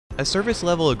A service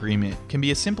level agreement can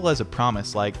be as simple as a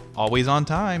promise like always on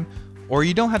time, or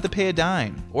you don't have to pay a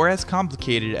dime, or as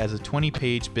complicated as a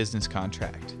 20-page business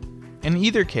contract. In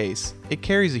either case, it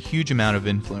carries a huge amount of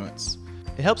influence.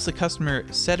 It helps the customer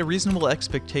set a reasonable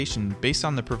expectation based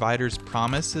on the provider's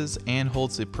promises and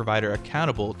holds the provider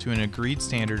accountable to an agreed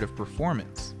standard of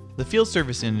performance. The field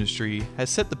service industry has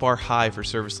set the bar high for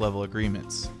service level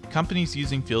agreements. Companies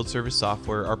using field service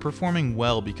software are performing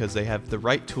well because they have the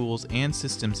right tools and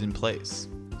systems in place.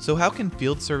 So how can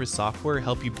field service software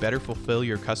help you better fulfill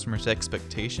your customers'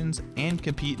 expectations and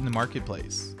compete in the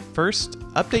marketplace? First,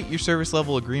 update your service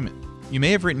level agreement. You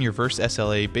may have written your first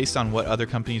SLA based on what other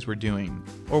companies were doing,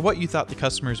 or what you thought the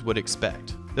customers would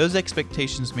expect. Those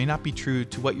expectations may not be true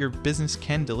to what your business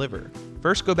can deliver.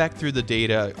 First, go back through the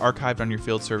data archived on your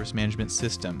field service management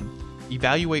system.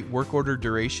 Evaluate work order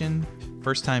duration,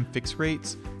 first-time fix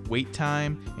rates, wait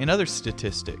time, and other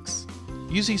statistics.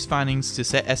 Use these findings to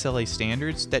set SLA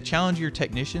standards that challenge your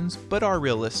technicians but are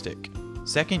realistic.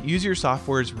 Second, use your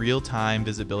software's real-time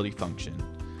visibility function.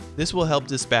 This will help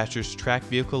dispatchers track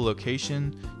vehicle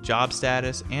location, job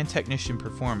status, and technician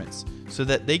performance so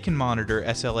that they can monitor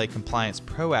SLA compliance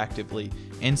proactively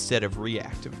instead of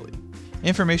reactively.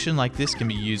 Information like this can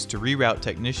be used to reroute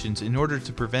technicians in order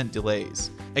to prevent delays.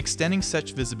 Extending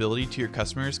such visibility to your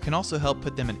customers can also help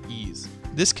put them at ease.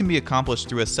 This can be accomplished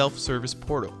through a self-service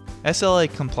portal.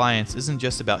 SLA compliance isn't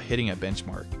just about hitting a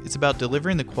benchmark, it's about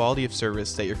delivering the quality of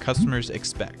service that your customers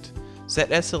expect. Set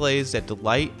SLAs that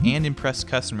delight and impress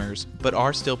customers, but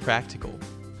are still practical.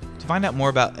 To find out more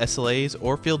about SLAs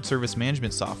or field service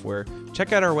management software,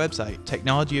 check out our website,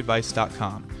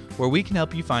 TechnologyAdvice.com, where we can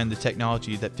help you find the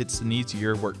technology that fits the needs of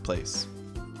your workplace.